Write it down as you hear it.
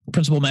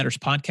Principal Matters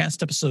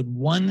Podcast, episode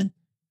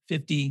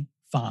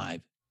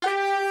 155.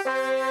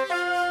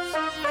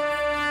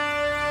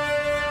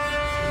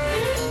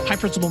 Hi,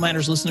 Principal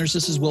Matters listeners.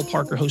 This is Will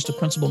Parker, host of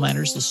Principal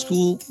Matters, the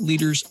School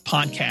Leaders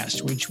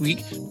Podcast, where each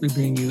week we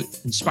bring you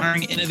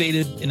inspiring,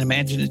 innovative, and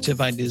imaginative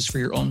ideas for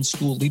your own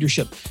school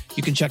leadership.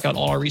 You can check out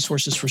all our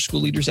resources for school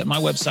leaders at my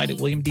website at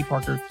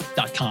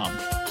williamdparker.com.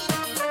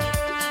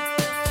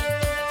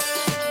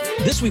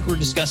 This week, we're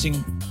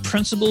discussing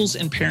Principals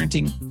and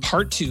Parenting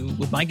Part 2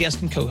 with my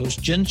guest and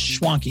co-host, Jen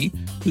Schwanke,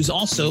 who's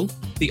also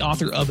the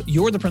author of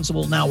You're the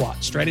Principal, Now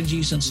What?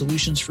 Strategies and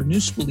Solutions for New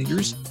School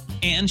Leaders.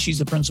 And she's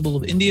the principal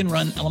of Indian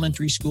Run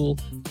Elementary School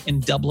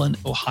in Dublin,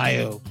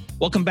 Ohio.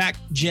 Welcome back,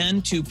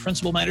 Jen, to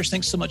Principal Matters.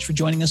 Thanks so much for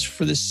joining us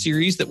for this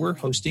series that we're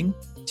hosting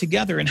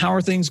together. And how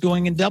are things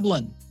going in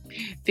Dublin?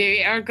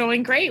 They are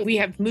going great. We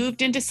have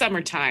moved into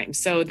summertime,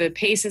 so the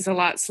pace is a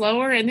lot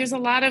slower, and there's a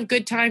lot of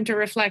good time to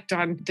reflect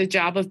on the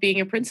job of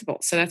being a principal.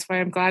 So that's why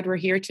I'm glad we're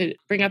here to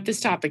bring up this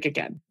topic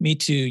again. Me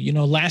too. You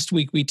know, last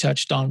week we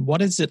touched on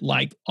what is it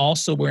like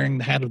also wearing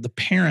the hat of the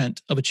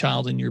parent of a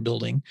child in your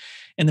building,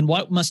 and then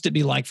what must it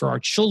be like for our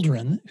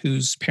children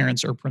whose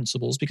parents are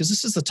principals, because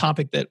this is the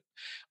topic that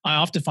I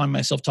often find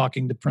myself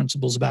talking to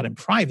principals about in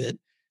private,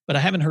 but I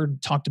haven't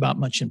heard talked about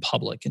much in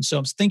public. And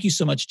so thank you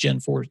so much, Jen,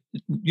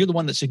 you're the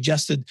one that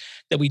suggested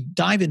that we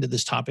dive into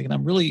this topic. And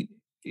I'm really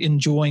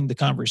enjoying the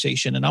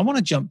conversation. And I want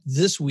to jump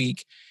this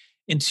week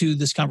into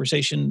this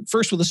conversation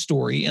first with a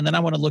story. And then I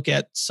want to look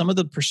at some of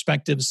the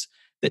perspectives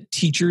that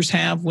teachers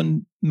have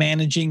when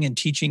managing and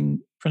teaching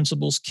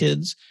principals'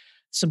 kids,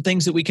 some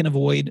things that we can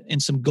avoid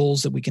and some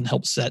goals that we can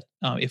help set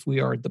if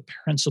we are the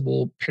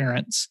principal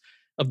parents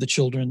of the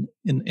children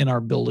in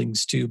our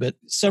buildings too. But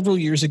several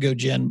years ago,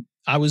 Jen,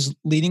 I was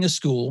leading a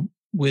school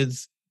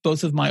with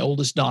both of my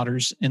oldest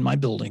daughters in my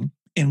building,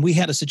 and we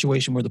had a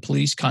situation where the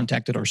police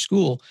contacted our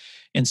school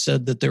and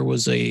said that there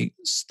was a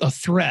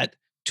threat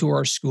to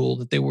our school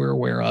that they were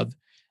aware of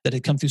that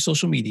had come through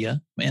social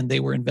media, and they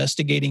were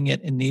investigating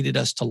it and needed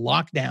us to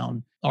lock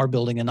down our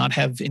building and not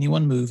have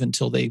anyone move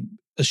until they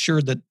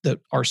assured that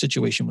our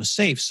situation was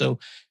safe. So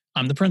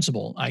I'm the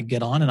principal. I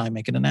get on and I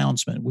make an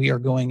announcement. We are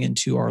going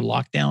into our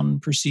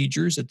lockdown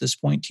procedures. At this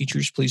point,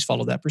 teachers, please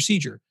follow that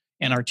procedure.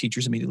 And our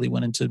teachers immediately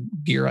went into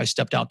gear. I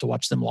stepped out to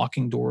watch them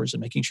locking doors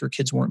and making sure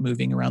kids weren't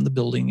moving around the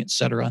building, et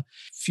cetera. A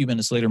few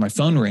minutes later, my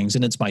phone rings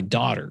and it's my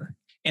daughter.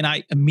 And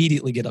I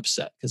immediately get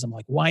upset because I'm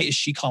like, why is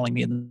she calling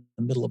me in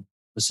the middle of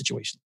a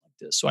situation like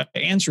this? So I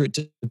answer it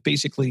to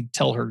basically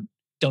tell her,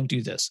 don't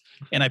do this.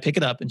 And I pick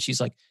it up and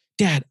she's like,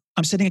 Dad,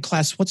 I'm sitting in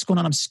class. What's going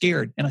on? I'm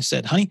scared. And I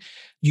said, honey,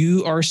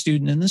 you are a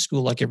student in the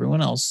school like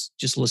everyone else.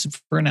 Just listen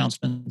for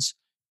announcements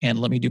and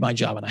let me do my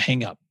job. And I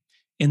hang up.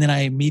 And then I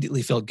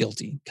immediately felt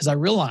guilty because I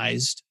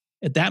realized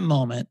at that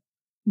moment,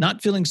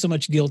 not feeling so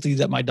much guilty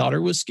that my daughter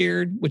was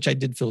scared, which I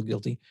did feel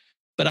guilty,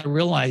 but I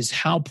realized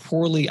how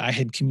poorly I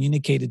had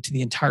communicated to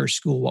the entire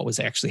school what was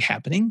actually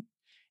happening.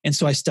 And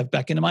so I stepped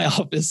back into my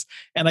office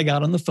and I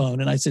got on the phone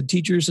and I said,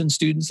 teachers and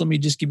students, let me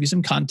just give you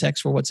some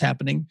context for what's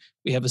happening.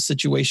 We have a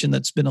situation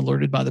that's been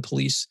alerted by the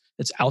police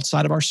that's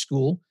outside of our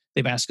school.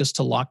 They've asked us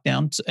to lock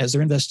down as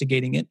they're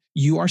investigating it.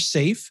 You are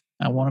safe.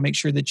 I want to make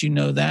sure that you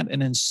know that.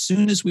 And as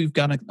soon as we've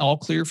got it all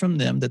clear from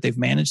them that they've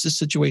managed this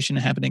situation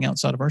happening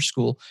outside of our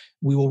school,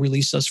 we will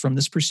release us from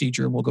this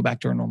procedure and we'll go back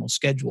to our normal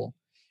schedule.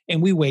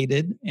 And we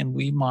waited and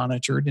we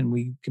monitored and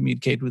we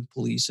communicated with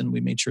police and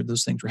we made sure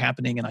those things were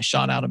happening. And I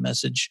shot out a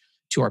message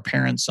to our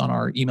parents on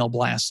our email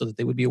blast so that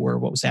they would be aware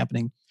of what was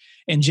happening.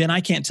 And Jen, I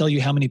can't tell you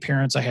how many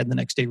parents I had the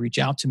next day reach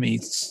out to me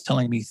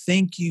telling me,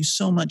 thank you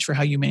so much for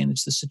how you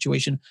managed the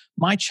situation.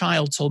 My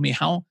child told me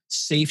how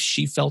safe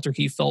she felt or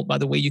he felt by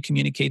the way you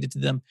communicated to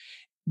them.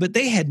 But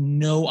they had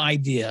no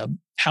idea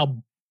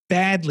how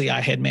badly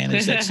I had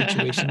managed that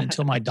situation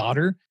until my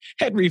daughter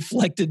had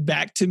reflected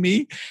back to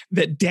me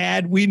that,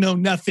 Dad, we know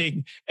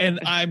nothing and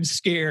I'm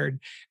scared.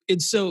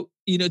 And so,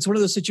 you know, it's one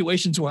of those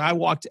situations where I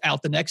walked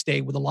out the next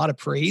day with a lot of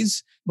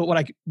praise. But what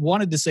I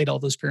wanted to say to all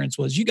those parents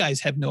was, you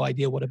guys have no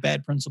idea what a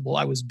bad principal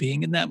I was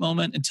being in that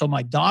moment until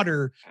my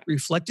daughter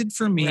reflected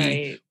for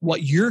me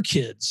what your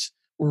kids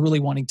were really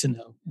wanting to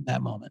know in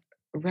that moment.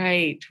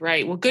 Right.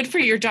 Well, good for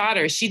your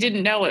daughter. She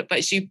didn't know it,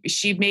 but she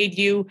made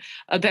you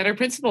a better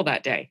principal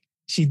that day.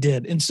 She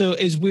did. And so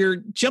as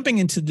we're jumping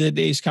into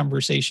today's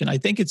conversation, I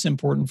think it's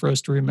important for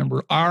us to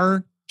remember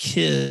our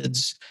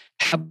kids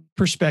have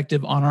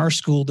perspective on our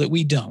school that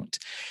we don't.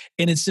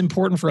 And it's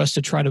important for us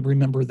to try to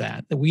remember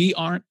that we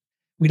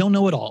don't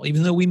know it all.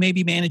 Even though we may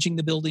be managing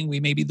the building, we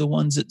may be the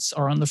ones that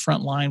are on the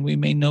front line. We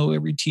may know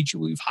every teacher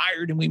we've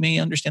hired and we may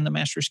understand the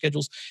master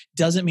schedules.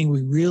 Doesn't mean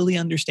we really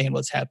understand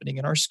what's happening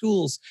in our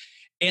schools.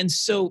 And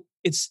so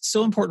it's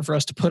so important for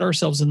us to put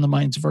ourselves in the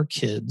minds of our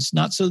kids,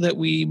 not so that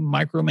we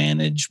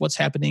micromanage what's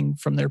happening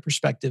from their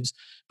perspectives,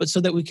 but so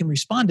that we can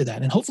respond to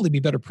that and hopefully be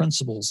better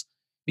principals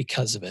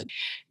because of it.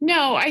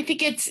 No, I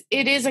think it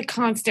is a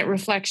constant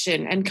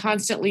reflection and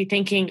constantly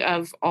thinking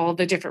of all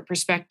the different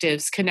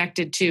perspectives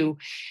connected to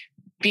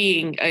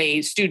being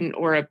a student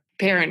or a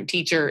parent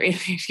teacher in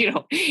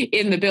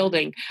the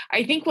building.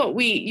 I think what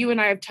you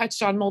and I have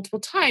touched on multiple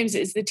times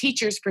is the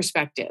teacher's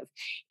perspective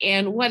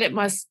and what it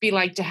must be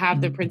like to have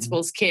the Mhm.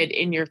 principal's kid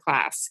in your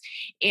class.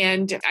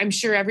 And I'm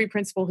sure every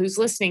principal who's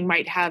listening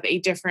might have a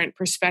different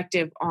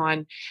perspective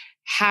on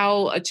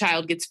how a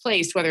child gets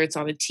placed, whether it's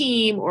on a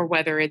team or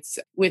whether it's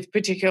with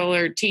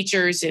particular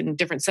teachers in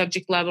different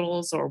subject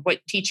levels or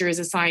what teacher is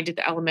assigned at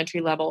the elementary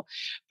level.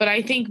 But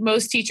I think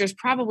most teachers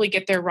probably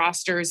get their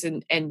rosters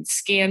and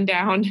scan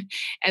down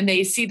and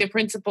they see the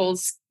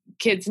principal's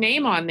kid's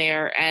name on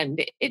there.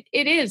 And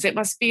it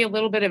must be a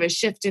little bit of a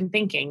shift in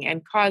thinking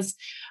and cause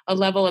a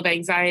level of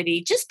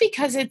anxiety just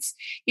because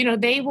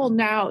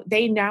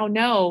they now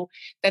know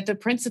that the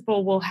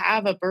principal will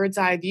have a bird's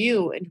eye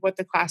view into what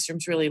the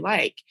classroom's really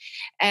like.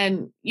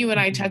 And you and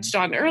I Mhm. touched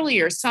on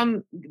earlier,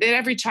 that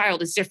every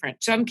child is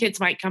different. Some kids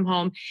might come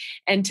home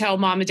and tell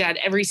mom and dad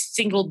every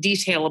single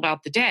detail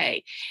about the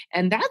day.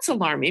 And that's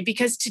alarming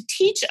because to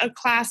teach a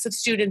class of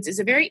students is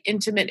a very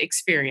intimate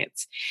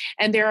experience.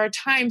 And there are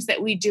times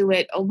that we do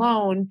it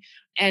alone.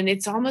 And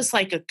it's almost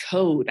like a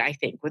code, I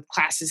think, with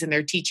classes and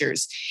their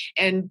teachers.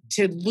 And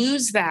to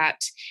lose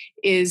that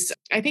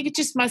I think it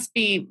just must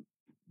be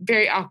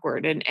very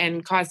awkward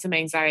and cause some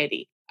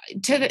anxiety.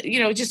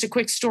 Just a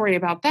quick story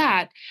about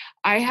that.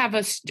 I have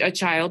a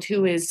child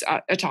who is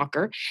a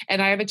talker,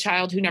 and I have a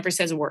child who never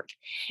says a word.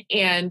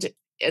 And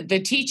a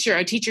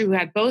teacher who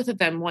had both of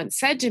them once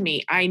said to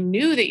me, I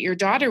knew that your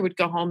daughter would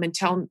go home and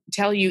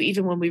tell you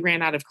even when we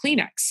ran out of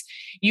Kleenex,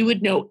 you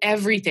would know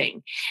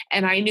everything.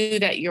 And I knew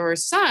that your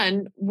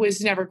son was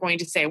never going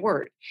to say a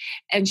word.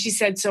 And she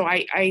said, so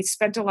I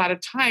spent a lot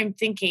of time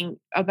thinking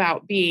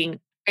about being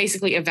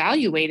basically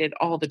evaluated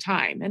all the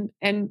time.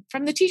 And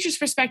from the teacher's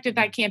perspective,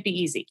 that can't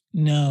be easy.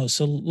 No,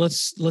 so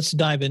let's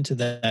dive into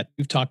that.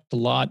 We've talked a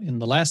lot in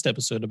the last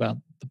episode about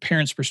the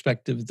parent's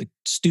perspective, the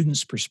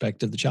student's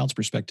perspective, the child's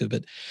perspective.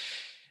 But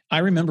I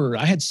remember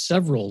I had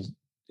several,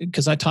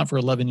 because I taught for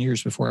 11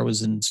 years before I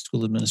was in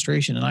school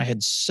administration, and I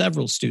had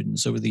several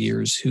students over the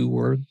years who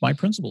were my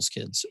principal's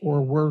kids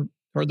or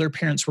their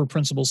parents were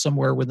principals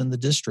somewhere within the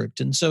district.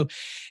 And so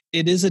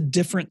it is a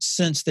different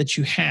sense that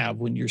you have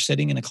when you're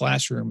sitting in a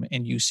classroom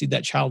and you see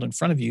that child in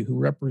front of you who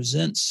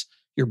represents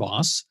your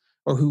boss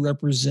or who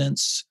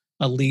represents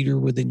a leader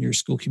within your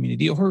school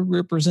community or who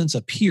represents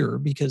a peer,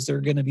 because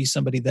they're going to be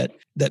somebody that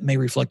may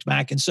reflect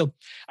back. And so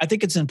I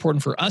think it's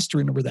important for us to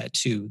remember that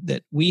too,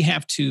 that we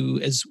have to,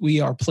 as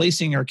we are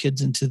placing our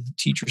kids into the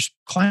teachers'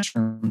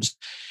 classrooms,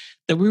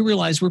 that we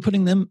realize we're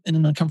putting them in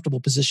an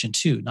uncomfortable position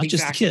too, not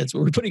just the kids, but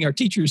we're putting our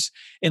teachers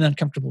in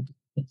uncomfortable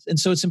positions. And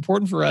so it's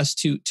important for us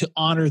to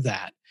honor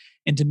that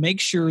and to make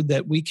sure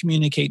that we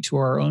communicate to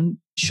our own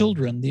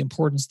children the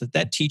importance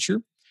that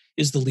teacher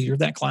is the leader of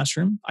that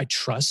classroom. I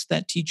trust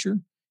that teacher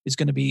is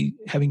going to be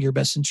having your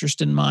best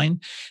interest in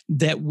mind,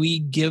 that we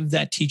give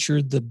that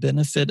teacher the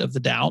benefit of the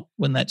doubt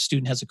when that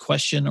student has a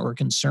question or a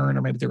concern,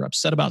 or maybe they're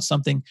upset about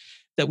something,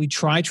 that we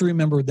try to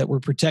remember that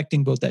we're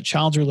protecting both that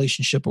child's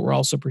relationship, but we're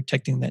also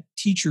protecting that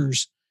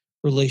teacher's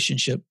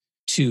relationship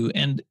too.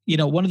 And,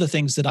 one of the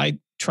things that I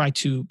try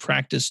to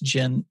practice,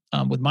 Jen,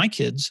 with my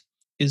kids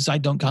is I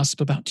don't gossip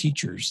about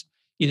teachers.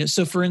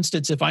 So for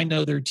instance, if I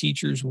know their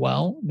teachers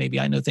well, maybe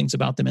I know things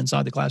about them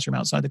inside the classroom,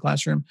 outside the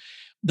classroom,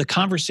 the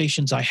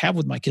conversations I have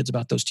with my kids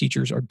about those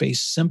teachers are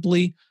based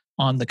simply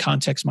on the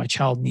context my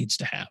child needs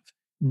to have,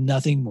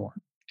 nothing more.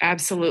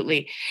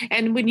 Absolutely.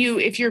 And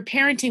if you're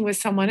parenting with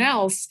someone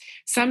else,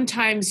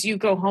 sometimes you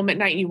go home at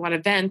night and you want to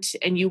vent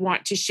and you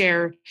want to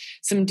share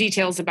some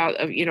details about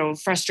a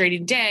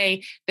frustrating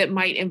day that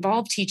might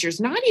involve teachers,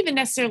 not even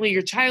necessarily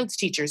your child's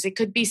teachers. It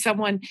could be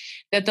someone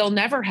that they'll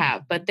never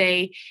have, but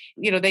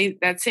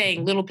that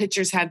saying, little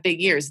pitchers have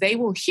big ears. They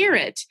will hear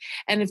it.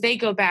 And if they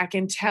go back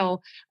and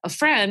tell a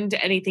friend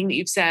anything that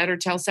you've said or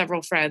tell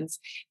several friends,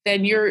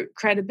 then your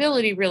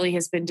credibility really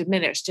has been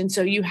diminished. And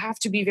so you have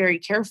to be very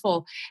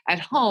careful at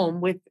home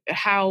with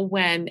how,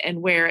 when, and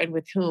where, and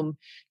with whom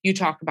you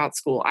talk about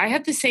school. I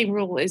have the same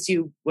rule as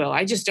you will.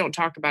 I just don't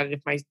talk about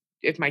it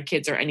if my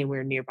kids are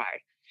anywhere nearby.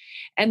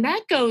 And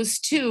that goes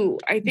to,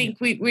 I think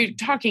we're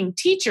talking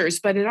teachers,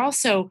 but it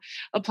also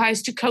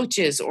applies to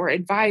coaches or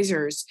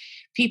advisors,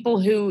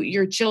 people who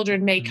your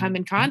children may come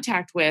in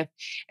contact with.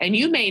 And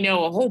you may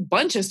know a whole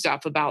bunch of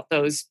stuff about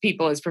those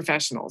people as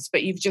professionals,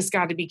 but you've just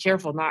got to be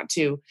careful not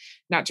to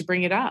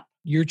bring it up.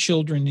 Your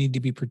children need to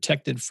be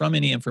protected from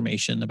any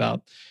information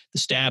about the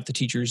staff, the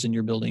teachers in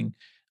your building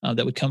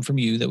that would come from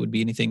you, that would be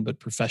anything but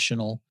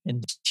professional.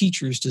 And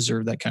teachers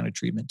deserve that kind of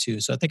treatment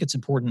too. So I think it's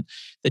important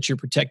that you're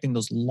protecting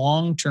those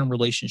long-term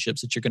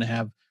relationships that you're going to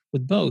have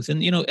with both.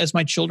 And, as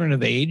my children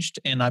have aged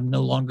and I'm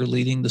no longer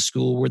leading the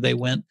school where they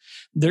went,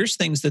 there's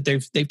things that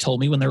they've told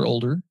me when they're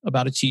older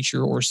about a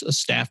teacher or a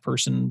staff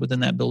person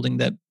within that building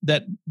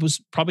that was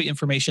probably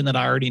information that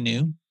I already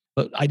knew.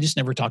 But I just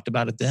never talked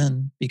about it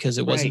then because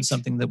it wasn't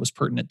something that was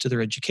pertinent to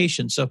their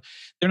education. So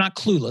they're not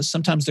clueless.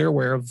 Sometimes they're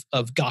aware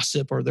of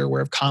gossip or they're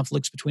aware of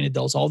conflicts between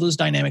adults. All those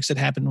dynamics that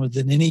happen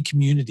within any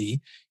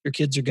community, your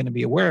kids are going to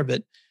be aware of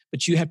it.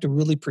 But you have to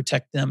really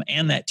protect them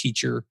and that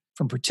teacher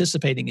from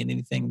participating in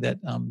anything that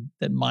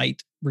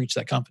might breach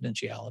that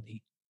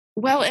confidentiality.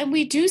 Well, and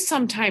we do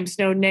sometimes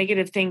know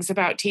negative things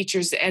about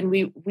teachers, and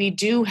we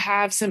do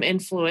have some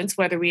influence,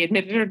 whether we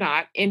admit it or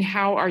not, in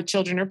how our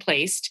children are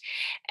placed.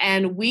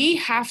 And we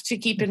have to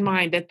keep in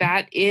mind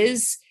that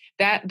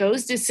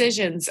those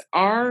decisions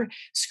are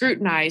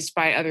scrutinized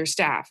by other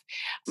staff.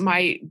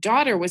 My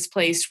daughter was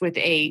placed with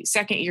a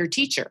second-year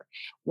teacher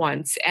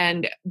once,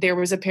 and there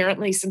was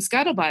apparently some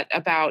scuttlebutt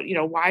about,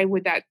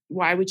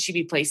 why would she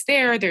be placed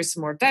there? There's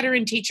some more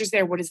veteran teachers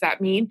there. What does that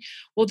mean?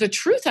 Well, the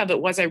truth of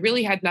it was I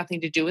really had nothing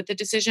to do with the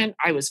decision.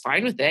 I was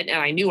fine with it, and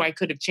I knew I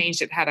could have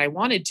changed it had I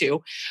wanted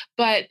to.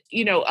 But,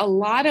 a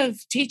lot of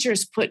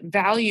teachers put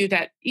value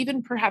that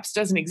even perhaps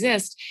doesn't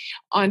exist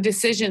on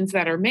decisions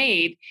that are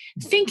made,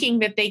 thinking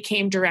that they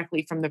came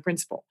directly from the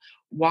principal.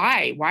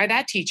 Why? Why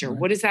that teacher? Right.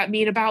 What does that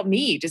mean about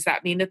me? Does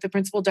that mean that the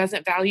principal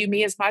doesn't value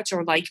me as much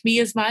or like me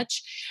as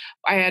much?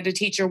 I had a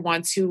teacher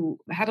once who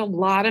had a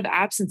lot of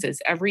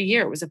absences every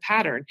year. It was a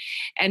pattern.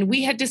 And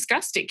we had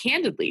discussed it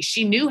candidly.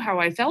 She knew how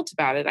I felt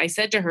about it. I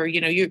said to her,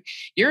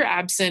 you're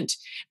absent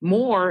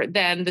more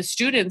than the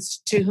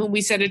students to whom we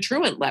sent a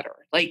truant letter.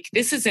 Like,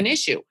 this is an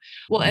issue.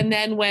 Well, and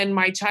then when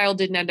my child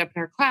didn't end up in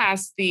her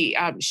class,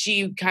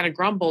 she kind of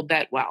grumbled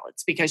that, well,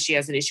 it's because she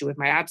has an issue with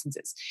my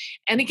absences.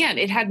 And again,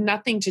 it had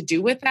nothing to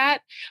do with that,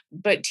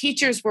 but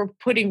teachers were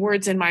putting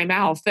words in my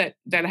mouth that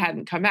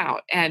hadn't come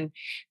out. And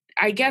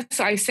I guess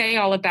I say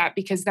all of that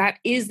because that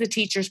is the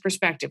teacher's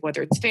perspective,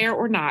 whether it's fair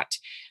or not.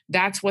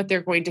 That's what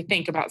they're going to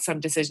think about some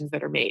decisions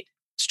that are made.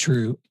 It's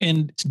true.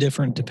 And it's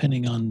different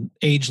depending on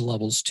age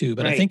levels too.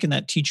 But Right. I think in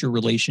that teacher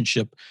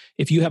relationship,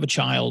 if you have a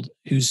child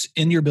who's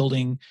in your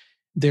building,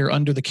 they're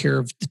under the care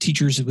of the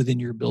teachers within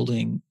your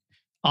building.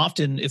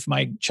 Often, if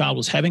my child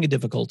was having a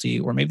difficulty,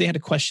 or maybe they had a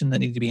question that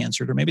needed to be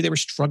answered, or maybe they were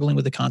struggling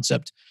with a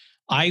concept,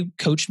 I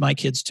coached my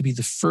kids to be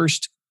the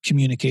first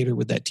communicator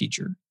with that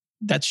teacher.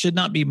 That should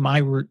not be my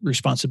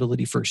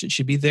responsibility first. It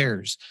should be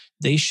theirs.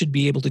 They should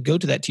be able to go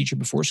to that teacher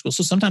before school.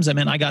 So sometimes I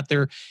meant I got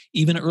there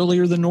even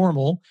earlier than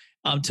normal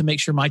to make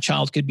sure my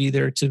child could be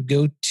there to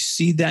go to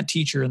see that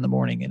teacher in the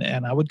morning.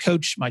 And I would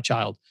coach my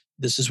child.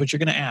 This is what you're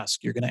going to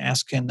ask. You're going to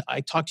ask, can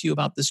I talk to you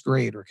about this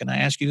grade? Or can I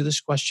ask you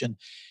this question?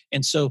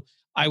 And so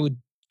I would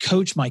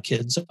coach my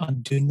kids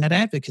on doing that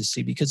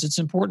advocacy, because it's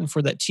important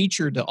for that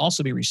teacher to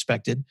also be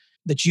respected,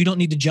 that you don't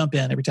need to jump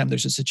in every time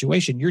there's a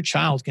situation. Your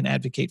child can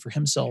advocate for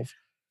himself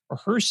or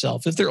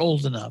herself if they're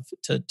old enough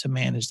to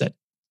manage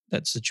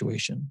that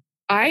situation.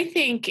 I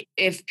think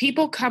if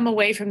people come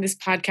away from this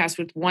podcast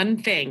with one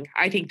thing,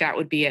 I think that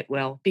would be it,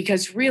 Will,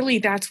 because really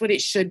that's what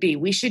it should be.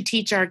 We should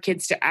teach our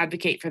kids to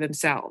advocate for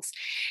themselves.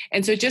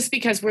 And so just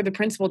because we're the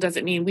principal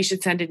doesn't mean we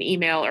should send an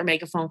email or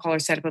make a phone call or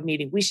set up a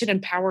meeting. We should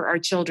empower our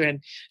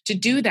children to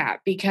do that,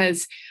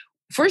 because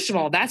first of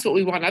all, that's what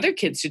we want other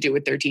kids to do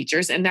with their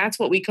teachers. And that's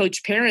what we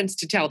coach parents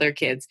to tell their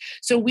kids.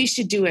 So we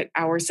should do it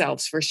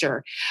ourselves for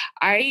sure.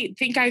 I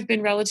think I've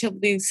been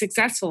relatively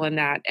successful in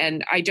that.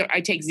 And I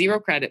take zero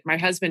credit. My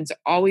husband's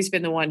always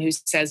been the one who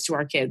says to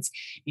our kids,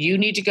 you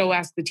need to go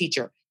ask the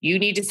teacher. You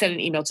need to send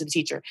an email to the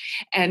teacher.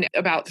 And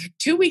about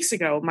 2 weeks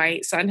ago, my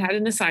son had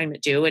an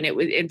assignment due, and it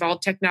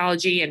involved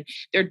technology, and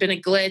there'd been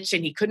a glitch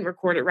and he couldn't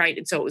record it right.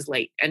 And so it was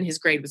late and his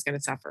grade was going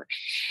to suffer.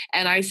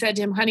 And I said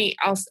to him, honey,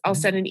 I'll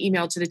send an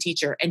email to the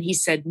teacher. And he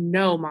said,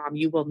 no, Mom,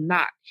 you will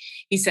not.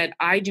 He said,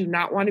 I do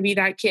not want to be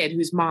that kid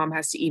whose mom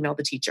has to email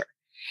the teacher.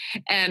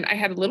 And I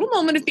had a little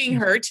moment of being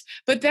hurt,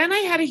 but then I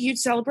had a huge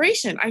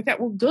celebration. I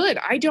thought, well, good.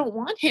 I don't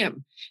want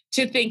him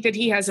to think that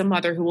he has a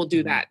mother who will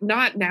do that.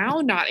 Not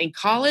now, not in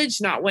college,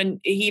 not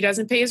when he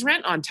doesn't pay his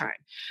rent on time.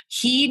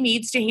 He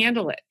needs to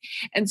handle it.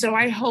 And so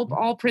I hope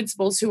all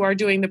principals who are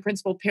doing the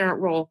principal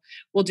parent role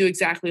will do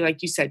exactly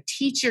like you said.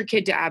 Teach your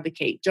kid to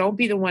advocate. Don't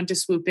be the one to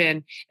swoop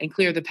in and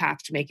clear the path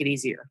to make it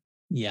easier.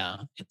 Yeah,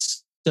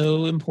 it's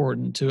so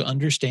important to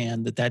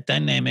understand that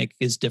dynamic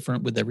is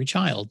different with every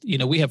child.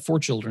 We have 4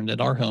 children at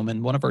our home,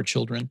 and one of our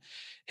children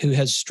who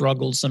has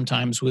struggled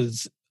sometimes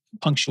with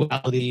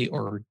punctuality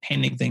or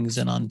handing things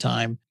in on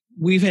time.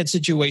 We've had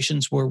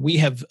situations where we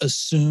have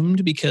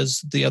assumed,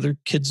 because the other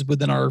kids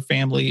within our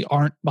family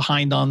aren't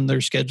behind on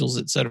their schedules,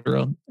 et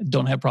cetera,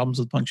 don't have problems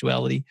with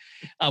punctuality.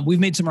 We've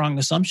made some wrong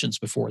assumptions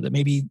before, that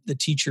maybe the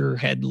teacher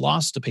had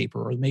lost a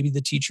paper, or maybe the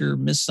teacher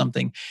missed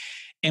something.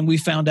 And we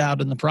found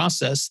out in the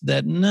process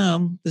that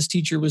no, this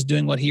teacher was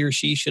doing what he or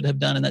she should have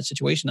done in that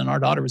situation, and our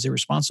daughter was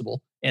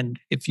irresponsible. And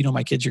if you know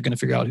my kids, you're going to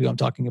figure out who I'm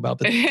talking about,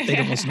 but they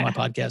don't listen to my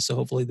podcast, so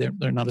hopefully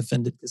they're not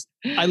offended, because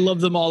I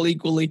love them all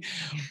equally.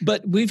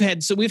 But we've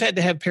had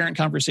to have parent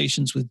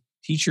conversations with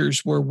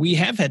teachers where we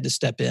have had to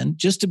step in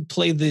just to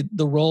play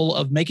the role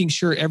of making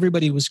sure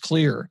everybody was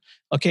clear.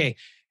 Okay,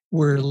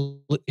 we're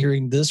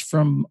hearing this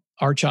from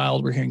our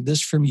child, we're hearing this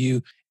from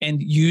you,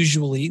 and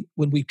usually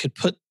when we could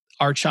put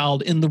our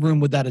child in the room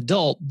with that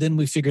adult, then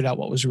we figured out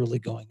what was really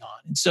going on.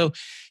 And so,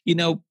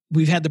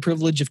 we've had the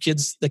privilege of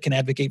kids that can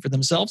advocate for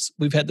themselves.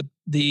 We've had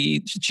the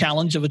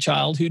challenge of a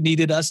child who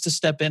needed us to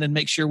step in and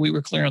make sure we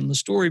were clear on the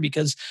story,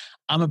 because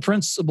I'm a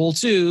principal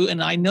too.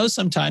 And I know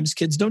sometimes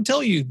kids don't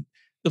tell you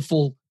the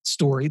full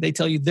story. They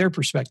tell you their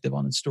perspective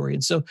on the story.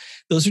 And so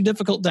those are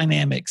difficult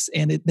dynamics,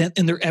 and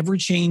they're ever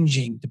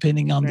changing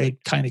depending on the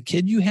kind of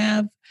kid you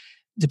have,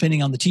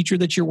 depending on the teacher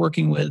that you're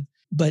working with.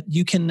 But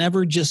you can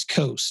never just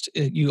coast.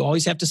 You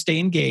always have to stay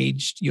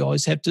engaged. You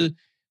always have to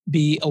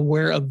be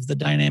aware of the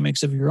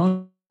dynamics of your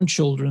own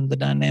children, the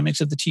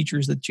dynamics of the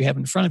teachers that you have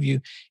in front of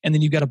you. And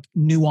then you've got to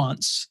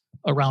nuance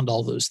around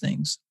all those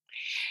things.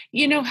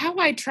 How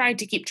I tried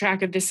to keep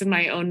track of this in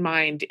my own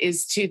mind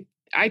is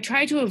I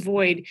try to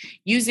avoid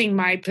using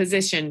my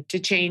position to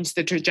change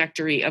the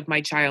trajectory of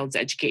my child's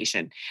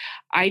education.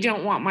 I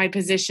don't want my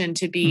position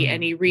to be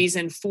any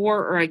reason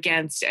for or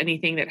against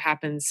anything that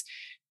happens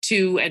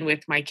to and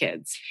with my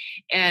kids.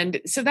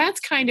 And so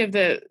that's kind of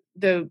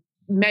the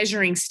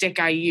measuring stick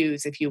I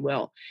use, if you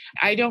will.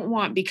 I don't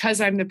want, because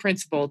I'm the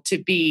principal, to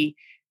be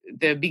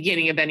the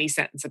beginning of any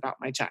sentence about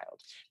my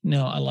child.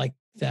 No, I like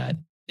that.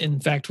 In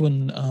fact,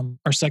 when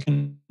our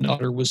second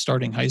daughter was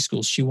starting high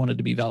school, she wanted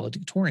to be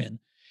valedictorian.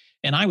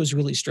 And I was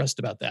really stressed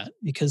about that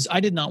because I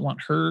did not want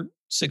her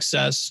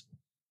success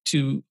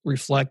to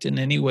reflect in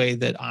any way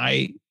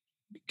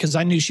because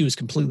I knew she was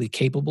completely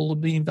capable of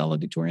being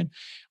valedictorian.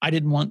 I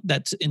didn't want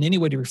that in any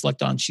way to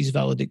reflect on she's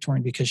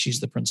valedictorian because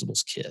she's the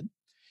principal's kid.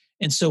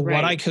 And so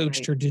what I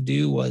coached her to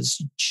do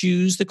was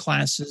choose the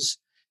classes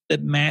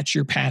that match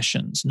your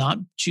passions, not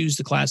choose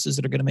the classes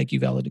that are going to make you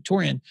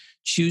valedictorian.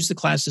 Choose the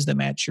classes that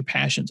match your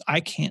passions. I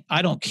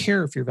don't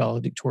care if you're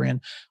valedictorian.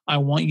 I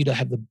want you to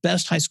have the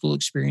best high school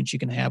experience you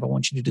can have. I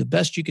want you to do the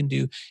best you can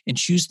do and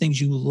choose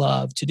things you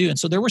love to do. And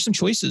so there were some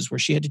choices where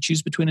she had to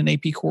choose between an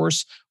AP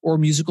course or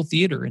musical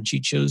theater, and she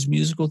chose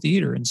musical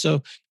theater. And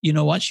so, you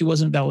know what? She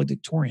wasn't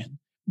valedictorian,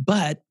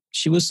 but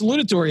she was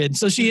salutatorian.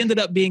 So she ended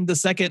up being the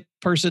second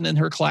person in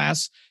her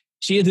class.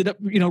 She ended up,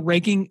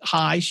 ranking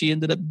high. She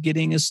ended up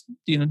getting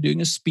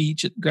doing a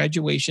speech at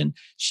graduation.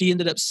 She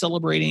ended up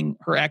celebrating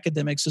her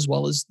academics as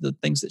well as the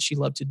things that she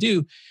loved to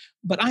do.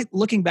 But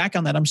looking back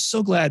on that, I'm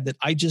so glad that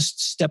I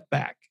just stepped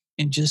back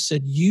and just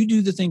said, you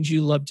do the things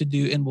you love to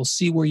do and we'll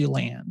see where you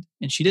land.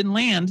 And she didn't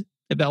land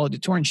at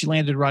valedictorian. She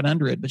landed right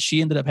under it, but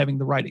she ended up having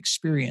the right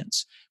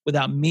experience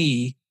without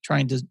me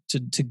trying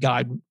to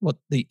guide what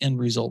the end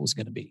result was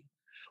going to be.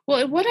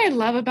 Well, what I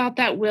love about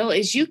that, Will,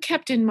 is you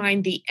kept in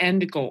mind the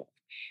end goal.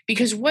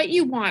 Because what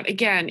you want,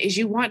 again, is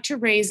you want to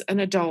raise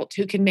an adult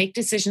who can make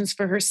decisions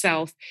for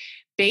herself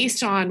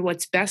based on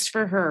what's best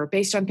for her,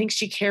 based on things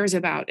she cares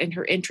about and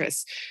her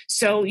interests.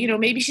 So,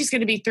 maybe she's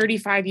going to be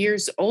 35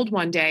 years old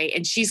one day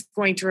and she's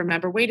going to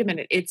remember, wait a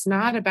minute, it's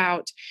not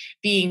about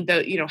being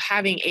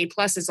having A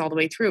pluses all the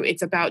way through.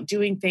 It's about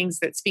doing things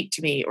that speak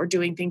to me or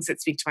doing things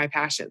that speak to my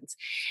passions.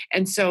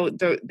 And so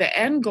the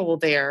end goal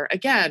there,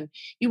 again,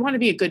 you want to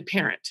be a good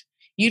parent.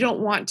 You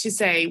don't want to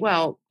say,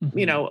 well,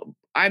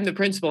 I'm the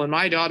principal and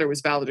my daughter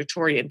was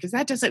valedictorian, because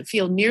that doesn't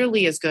feel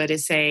nearly as good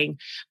as saying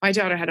my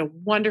daughter had a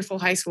wonderful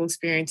high school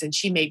experience and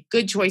she made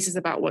good choices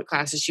about what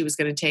classes she was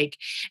going to take.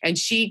 And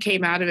she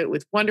came out of it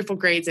with wonderful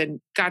grades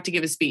and got to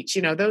give a speech.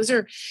 Those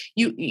are,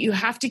 you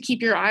have to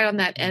keep your eye on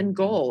that end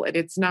goal. And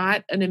it's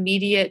not an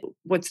immediate,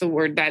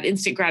 that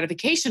instant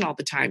gratification all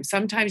the time.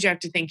 Sometimes you have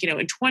to think,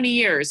 in 20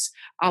 years,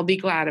 I'll be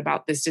glad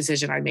about this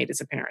decision I made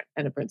as a parent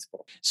and a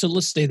principal. So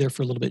let's stay there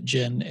for a little bit,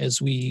 Jen, as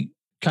we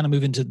kind of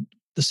move into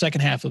the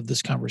second half of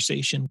this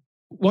conversation.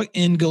 What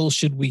end goals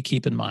should we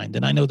keep in mind?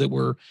 And I know that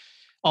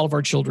all of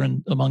our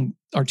children among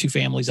our two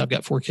families, I've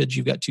got 4 kids,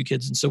 you've got 2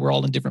 kids. And so we're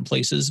all in different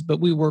places,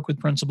 but we work with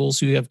principals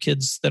who have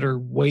kids that are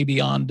way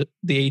beyond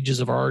the ages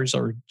of ours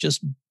or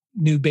just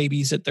new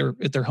babies at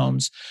their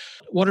homes.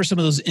 What are some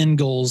of those end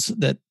goals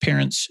that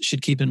parents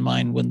should keep in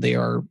mind when they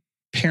are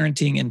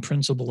parenting and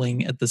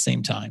principaling at the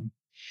same time?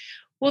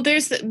 Well,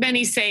 there's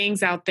many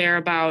sayings out there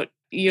about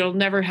you'll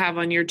never have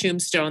on your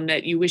tombstone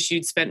that you wish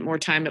you'd spent more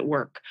time at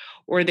work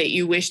or that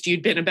you wished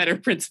you'd been a better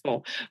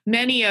principal.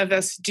 Many of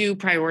us do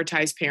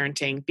prioritize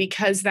parenting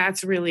because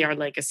that's really our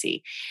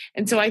legacy.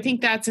 And so I think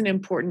that's an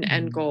important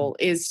end goal,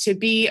 is to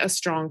be a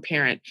strong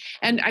parent.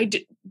 And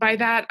by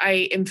that,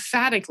 I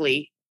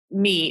emphatically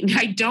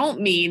I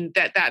don't mean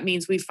that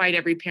means we fight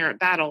every parent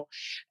battle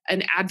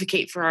and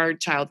advocate for our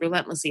child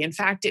relentlessly. In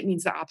fact, it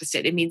means the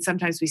opposite. It means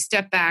sometimes we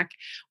step back,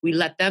 we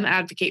let them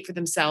advocate for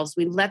themselves,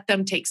 we let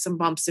them take some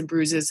bumps and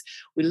bruises,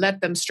 we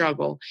let them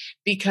struggle,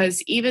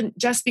 because even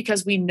just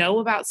because we know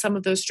about some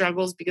of those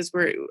struggles, because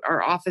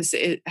our office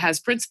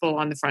has principal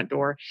on the front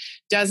door,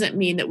 doesn't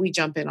mean that we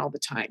jump in all the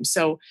time.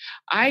 So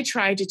I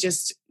try to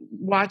just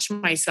watch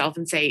myself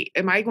and say,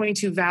 am I going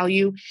to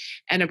value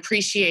and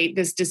appreciate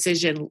this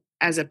decision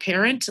as a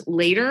parent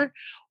later?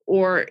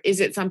 Or is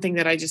it something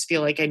that I just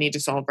feel like I need to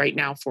solve right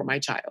now for my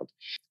child?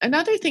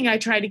 Another thing I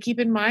try to keep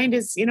in mind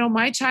is,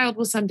 my child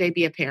will someday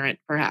be a parent,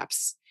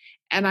 perhaps,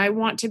 and I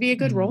want to be a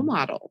good role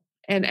model.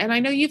 And I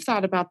know you've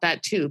thought about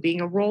that too, being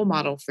a role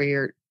model for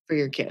your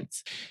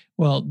kids.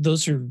 Well,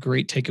 those are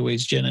great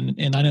takeaways, Jen.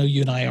 And I know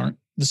you and I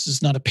this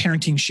is not a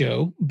parenting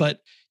show,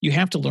 but you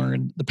have to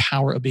learn the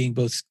power of being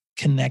both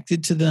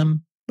connected to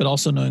them, but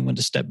also knowing when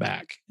to step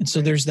back. And so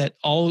there's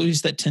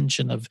always that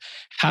tension of,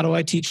 how do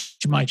I teach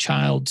my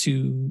child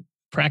to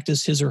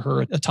practice his or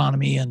her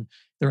autonomy and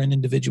their own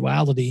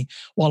individuality,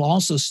 while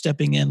also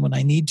stepping in when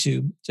I need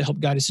to help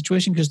guide a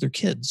situation because they're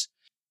kids.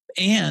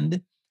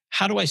 And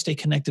how do I stay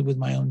connected with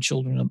my own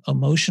children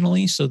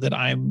emotionally so that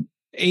I'm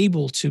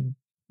able to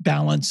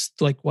balance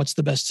like what's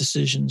the best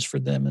decisions for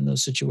them in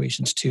those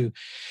situations too.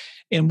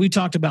 And we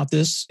talked about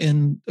this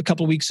in a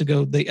couple of weeks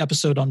ago, the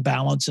episode on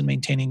balance and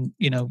maintaining,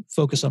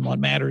 focus on what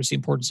matters, the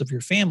importance of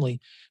your family.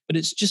 But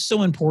it's just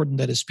so important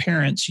that as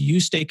parents, you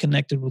stay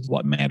connected with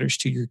what matters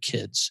to your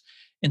kids.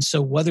 And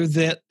so whether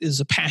that is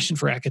a passion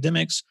for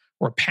academics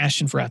or a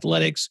passion for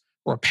athletics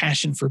or a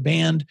passion for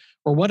band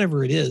or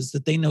whatever it is,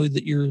 that they know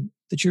that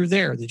you're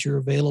there, that you're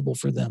available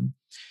for them.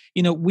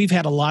 We've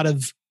had a lot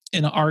of,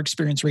 in our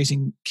experience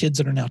raising kids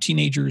that are now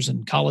teenagers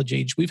and college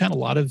age, we've had a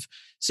lot of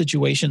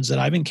situations that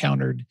I've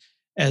encountered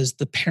as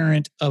the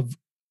parent of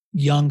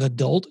young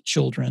adult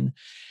children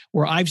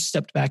where I've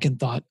stepped back and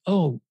thought,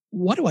 oh,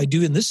 what do I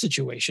do in this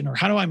situation? Or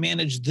how do I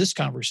manage this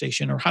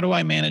conversation? Or how do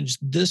I manage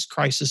this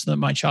crisis that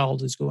my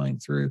child is going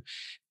through?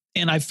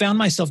 And I found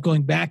myself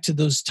going back to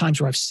those times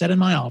where I've sat in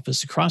my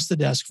office across the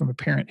desk from a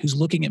parent who's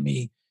looking at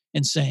me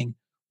and saying,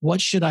 what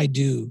should I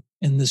do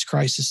in this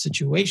crisis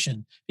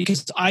situation?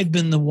 Because I've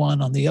been the one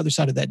on the other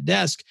side of that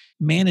desk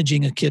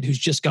managing a kid who's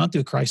just gone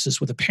through a crisis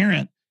with a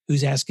parent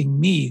who's asking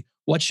me,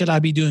 what should I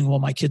be doing while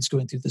my kid's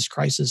going through this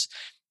crisis?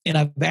 And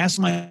I've asked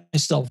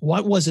myself,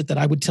 what was it that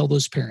I would tell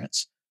those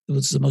parents? It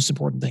was the most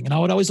important thing. And I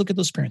would always look at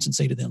those parents and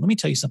say to them, let me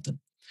tell you something.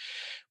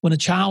 When a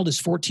child is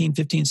 14,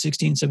 15,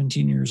 16,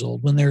 17 years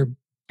old, when they're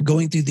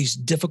going through these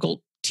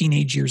difficult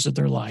teenage years of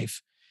their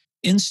life,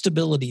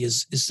 instability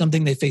is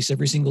something they face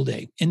every single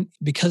day. And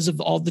because of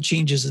all the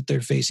changes that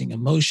they're facing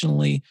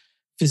emotionally,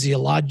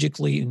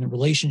 physiologically, in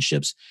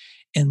relationships,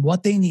 and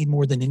what they need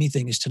more than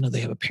anything is to know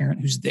they have a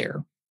parent who's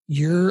there.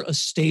 You're a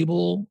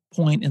stable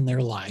point in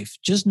their life.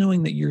 Just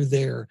knowing that you're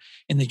there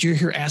and that you're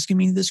here asking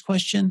me this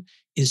question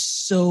is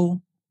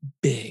so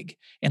big.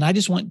 And I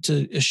just want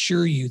to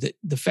assure you that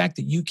the fact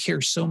that you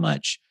care so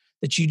much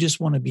that you just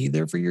want to be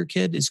there for your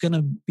kid is going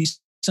to be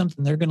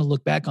something they're going to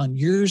look back on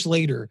years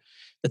later,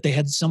 that they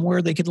had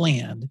somewhere they could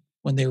land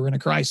when they were in a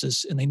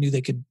crisis and they knew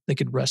they could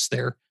rest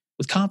there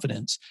with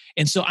confidence.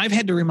 And so I've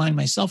had to remind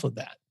myself of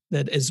that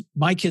as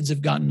my kids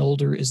have gotten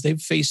older, as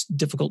they've faced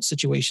difficult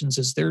situations,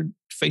 as they're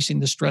facing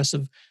the stress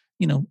of,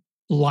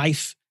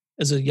 life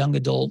as a young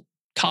adult,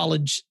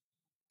 college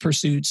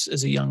pursuits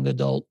as a young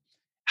adult,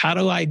 how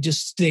do I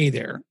just stay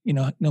there?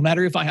 No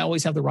matter if I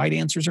always have the right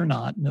answers or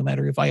not, no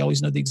matter if I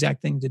always know the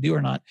exact thing to do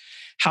or not,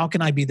 how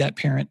can I be that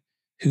parent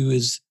who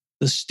is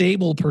the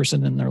stable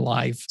person in their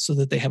life so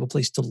that they have a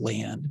place to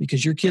land?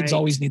 Because your kids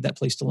always need that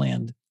place to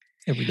land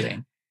every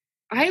day.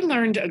 I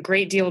learned a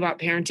great deal about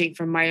parenting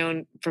from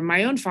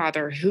my own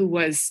father, who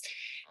was,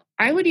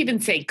 I would even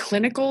say,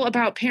 clinical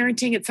about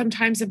parenting at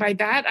sometimes. And by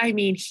that, I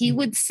mean, he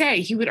would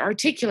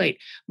articulate,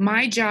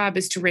 my job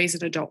is to raise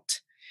an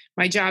adult.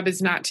 My job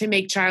is not to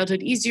make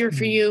childhood easier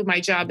for you. My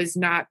job is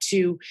not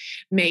to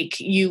make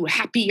you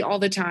happy all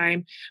the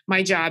time.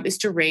 My job is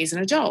to raise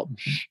an adult.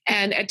 Mm-hmm.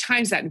 And at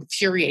times that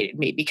infuriated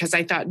me because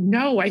I thought,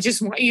 no, I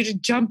just want you to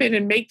jump in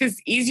and make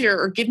this easier,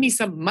 or give me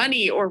some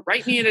money, or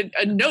write me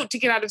a note to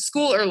get out of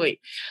school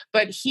early.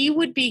 But he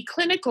would be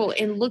clinical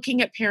in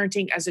looking at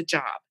parenting as a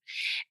job.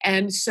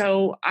 And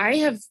so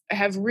I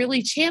have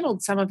really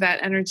channeled some of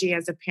that energy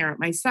as a parent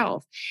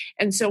myself.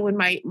 And so when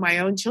my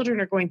own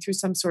children are going through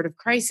some sort of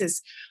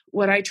crisis,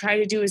 what I try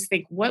to do is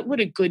think, what would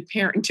a good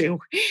parent do?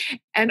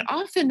 And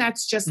often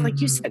that's just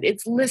like you said,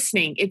 it's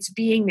listening, it's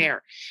being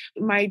there.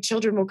 My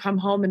children will come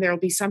home and there will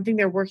be something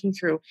they're working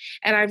through.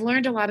 And I've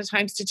learned a lot of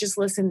times to just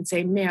listen and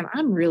say, man,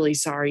 I'm really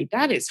sorry.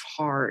 That is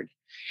hard.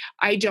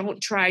 I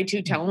don't try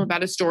to tell them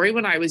about a story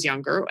when I was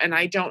younger, and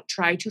I don't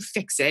try to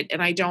fix it.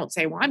 And I don't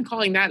say, well, I'm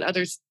calling that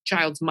other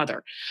child's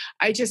mother.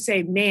 I just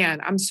say,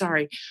 man, I'm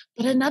sorry.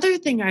 But another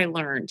thing I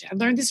learned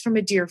this from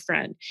a dear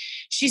friend.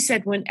 She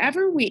said,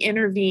 whenever we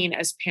intervene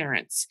as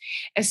parents,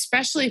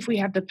 especially if we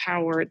have the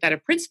power that a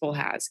principal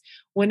has,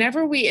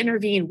 whenever we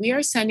intervene, we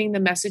are sending the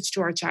message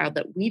to our child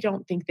that we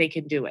don't think they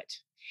can do it.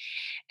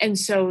 And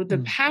so the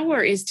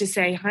power is to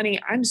say, honey,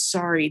 I'm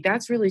sorry,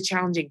 that's really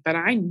challenging, but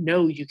I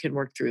know you can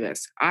work through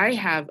this. I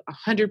have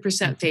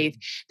 100% faith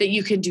that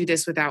you can do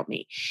this without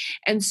me.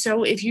 And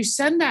so if you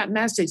send that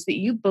message that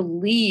you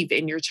believe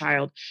in your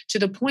child to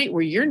the point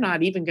where you're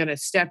not even going to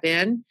step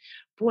in,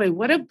 boy,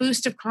 what a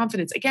boost of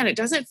confidence. Again, it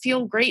doesn't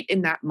feel great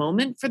in that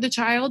moment for the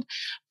child,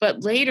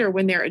 but later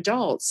when they're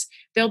adults,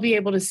 they'll be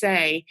able to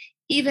say,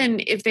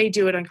 even if they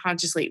do it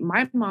unconsciously,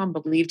 my mom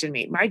believed in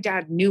me. My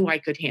dad knew I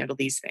could handle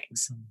these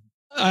things.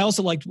 I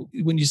also liked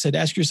when you said,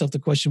 ask yourself the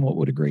question, what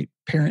would a great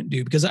parent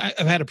do? Because I've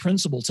had a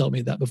principal tell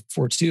me that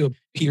before too.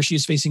 He or she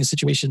is facing a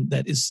situation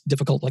that is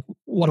difficult. Like,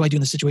 what do I do in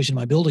this situation in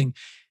my building?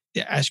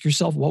 Ask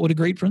yourself, what would a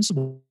great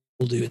principal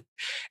do?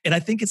 And I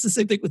think it's the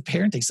same thing with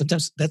parenting.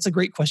 Sometimes that's a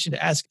great question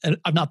to ask. And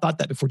I've not thought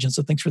that before, Jen.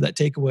 So thanks for that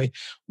takeaway.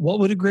 What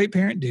would a great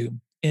parent do?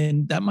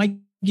 And that might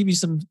give you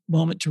some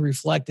moment to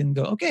reflect and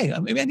go, okay,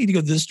 maybe I need to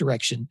go this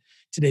direction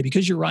today,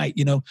 because you're right.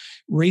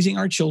 Raising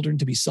our children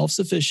to be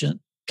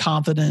self-sufficient,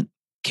 confident,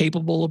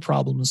 capable of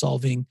problem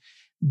solving,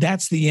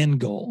 that's the end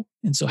goal.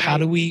 And so how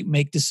do we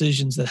make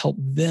decisions that help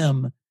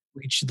them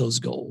reach those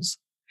goals?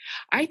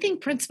 I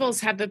think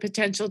principals have the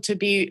potential to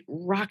be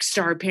rock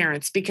star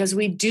parents because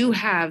we do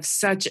have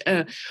such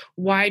a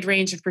wide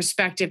range of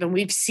perspective, and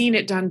we've seen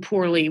it done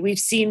poorly. We've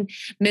seen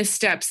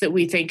missteps that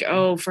we think,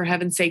 oh, for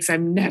heaven's sakes,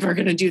 I'm never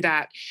going to do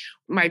that.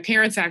 My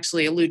parents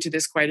actually allude to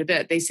this quite a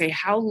bit. They say,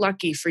 how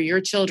lucky for your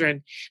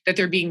children that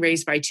they're being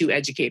raised by two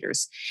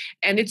educators.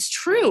 And it's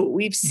true.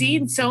 We've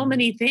seen so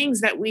many things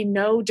that we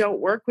know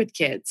don't work with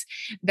kids,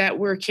 that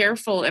we're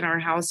careful in our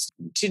house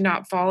to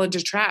not fall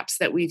into traps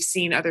that we've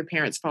seen other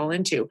parents fall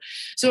into.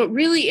 So it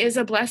really is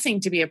a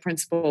blessing to be a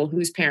principal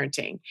who's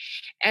parenting.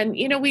 And,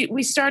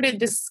 we started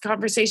this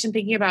conversation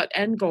thinking about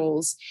end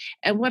goals.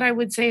 And what I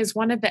would say is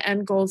one of the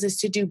end goals is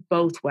to do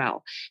both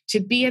well, to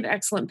be an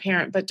excellent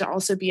parent, but to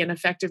also be an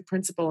effective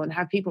principal and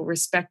have people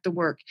respect the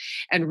work.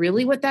 And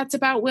really what that's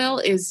about, Will,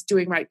 is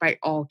doing right by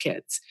all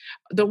kids.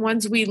 The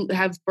ones we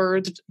have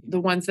birthed,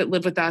 the ones that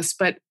live with us,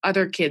 but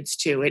other kids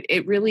too.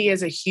 It really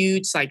is a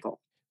huge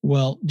cycle.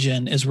 Well,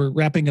 Jen, as we're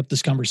wrapping up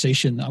this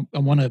conversation, I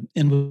want to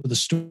end with a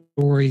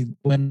story.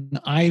 When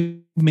I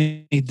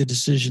made the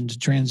decision to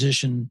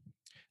transition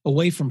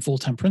away from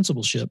full-time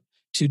principalship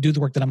to do the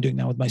work that I'm doing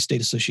now with my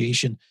state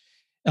association,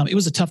 it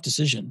was a tough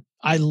decision.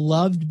 I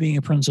loved being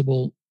a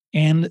principal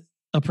and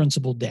a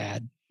principal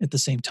dad at the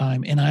same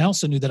time. And I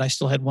also knew that I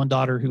still had one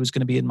daughter who was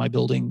going to be in my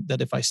building, that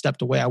if I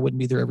stepped away, I wouldn't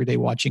be there every day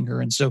watching her.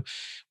 And so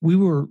we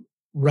were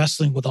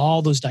wrestling with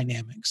all those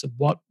dynamics of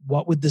what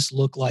would this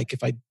look like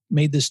if I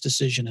made this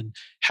decision, and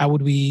how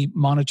would we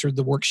monitor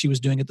the work she was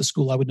doing at the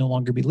school I would no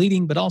longer be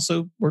leading, but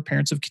also we're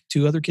parents of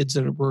two other kids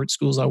that were at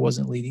schools I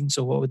wasn't leading.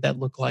 So what would that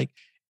look like?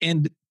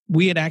 And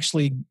we had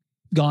actually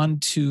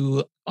gone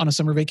on a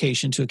summer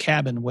vacation to a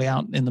cabin way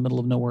out in the middle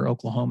of nowhere,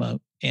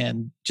 Oklahoma,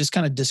 and just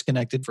kind of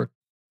disconnected for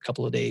a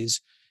couple of days.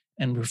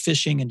 And we're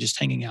fishing and just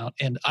hanging out.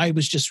 And I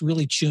was just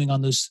really chewing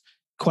on those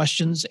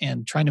questions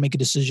and trying to make a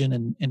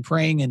decision and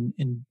praying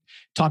and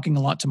talking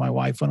a lot to my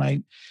wife when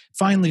I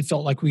finally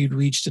felt like we had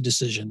reached a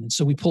decision. And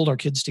so we pulled our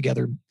kids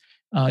together.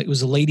 It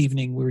was a late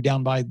evening. We were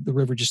down by the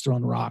river just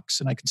throwing rocks.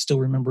 And I can still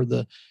remember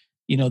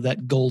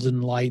that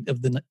golden light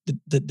of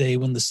the day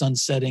when the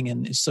sun's setting,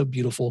 and it's so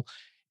beautiful.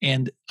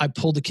 And I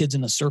pulled the kids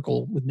in a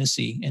circle with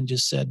Missy and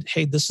just said,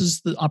 hey, this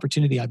is the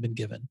opportunity I've been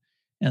given.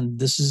 And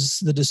this is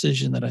the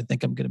decision that I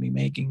think I'm going to be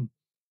making.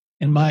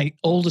 And my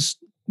oldest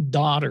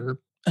daughter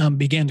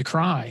began to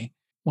cry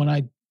when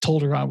I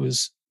told her I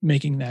was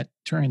making that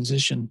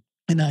transition.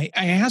 And I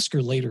asked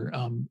her later,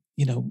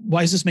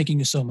 why is this making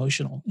you so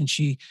emotional? And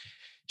she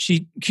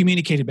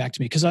communicated back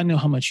to me, because I know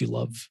how much you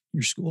love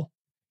your school.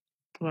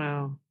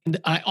 Wow. And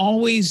I'm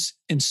always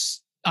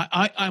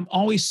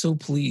so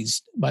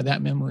pleased by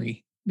that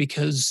memory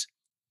because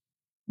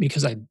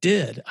I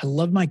did. I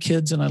love my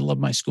kids and I love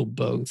my school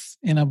both.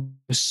 And I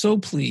was so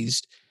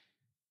pleased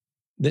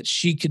that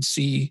she could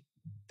see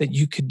that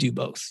you could do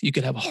both. You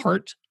could have a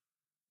heart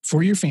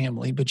for your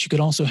family, but you could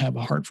also have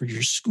a heart for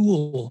your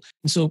school.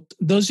 And so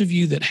those of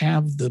you that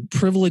have the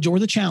privilege or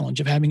the challenge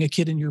of having a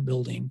kid in your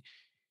building,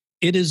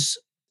 it's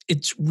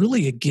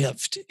really a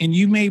gift. And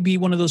you may be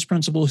one of those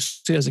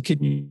principals who has a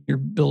kid in your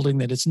building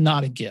that it's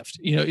not a gift.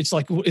 It's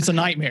like, it's a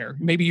nightmare.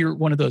 Maybe you're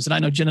one of those. And I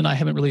know Jen and I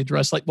haven't really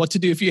addressed like what to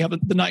do if you have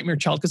the nightmare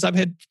child, because I've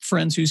had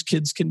friends whose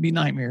kids can be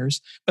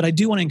nightmares. But I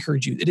do want to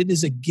encourage you that it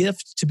is a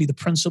gift to be the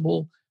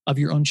principal of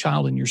your own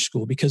child in your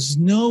school, because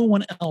no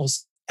one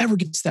else ever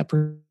gets that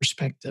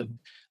perspective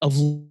of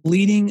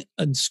leading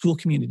a school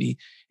community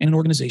and an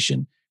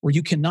organization where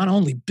you can not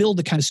only build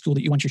the kind of school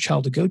that you want your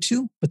child to go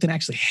to, but then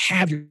actually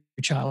have your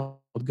child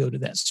go to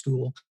that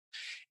school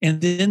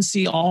and then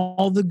see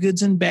all the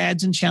goods and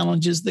bads and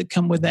challenges that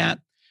come with that.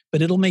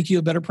 But it'll make you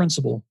a better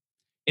principal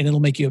and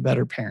it'll make you a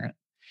better parent.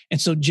 And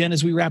so, Jen,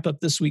 as we wrap up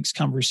this week's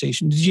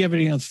conversation, did you have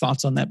any other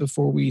thoughts on that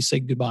before we say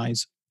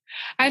goodbyes?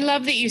 I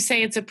love that you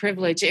say it's a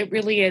privilege. It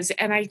really is.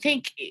 And I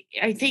think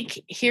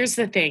here's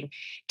the thing.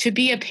 To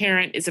be a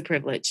parent is a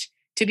privilege.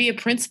 To be a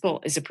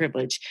principal is a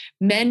privilege.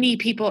 Many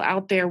people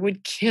out there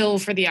would kill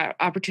for the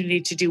opportunity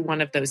to do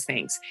one of those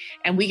things.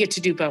 And we get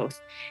to do both.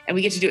 And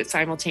we get to do it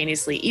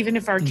simultaneously. Even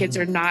if our kids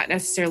are not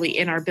necessarily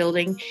in our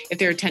building, if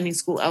they're attending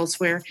school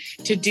elsewhere,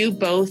 to do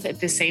both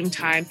at the same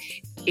time,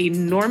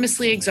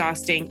 enormously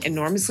exhausting,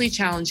 enormously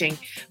challenging,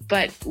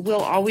 but we'll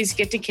always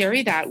get to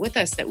carry that with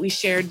us that we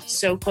shared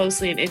so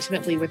closely and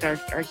intimately with our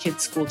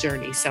kids' school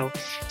journey. So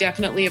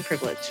definitely a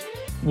privilege.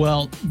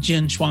 Well,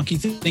 Jen Schwanke,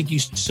 thank you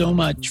so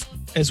much.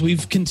 As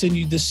we've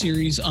continued this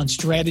series on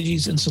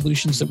strategies and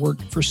solutions that work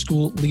for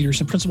school leaders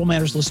and Principal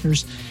Matters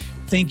listeners,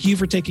 thank you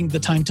for taking the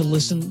time to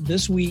listen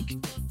this week,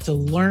 to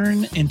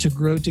learn and to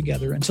grow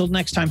together. Until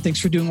next time, thanks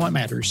for doing what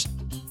matters.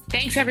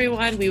 Thanks,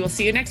 everyone. We will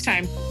see you next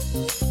time.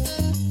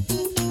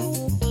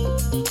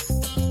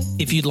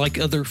 If you'd like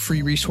other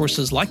free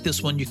resources like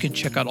this one, you can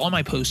check out all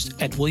my posts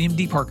at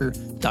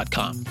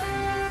williamdparker.com.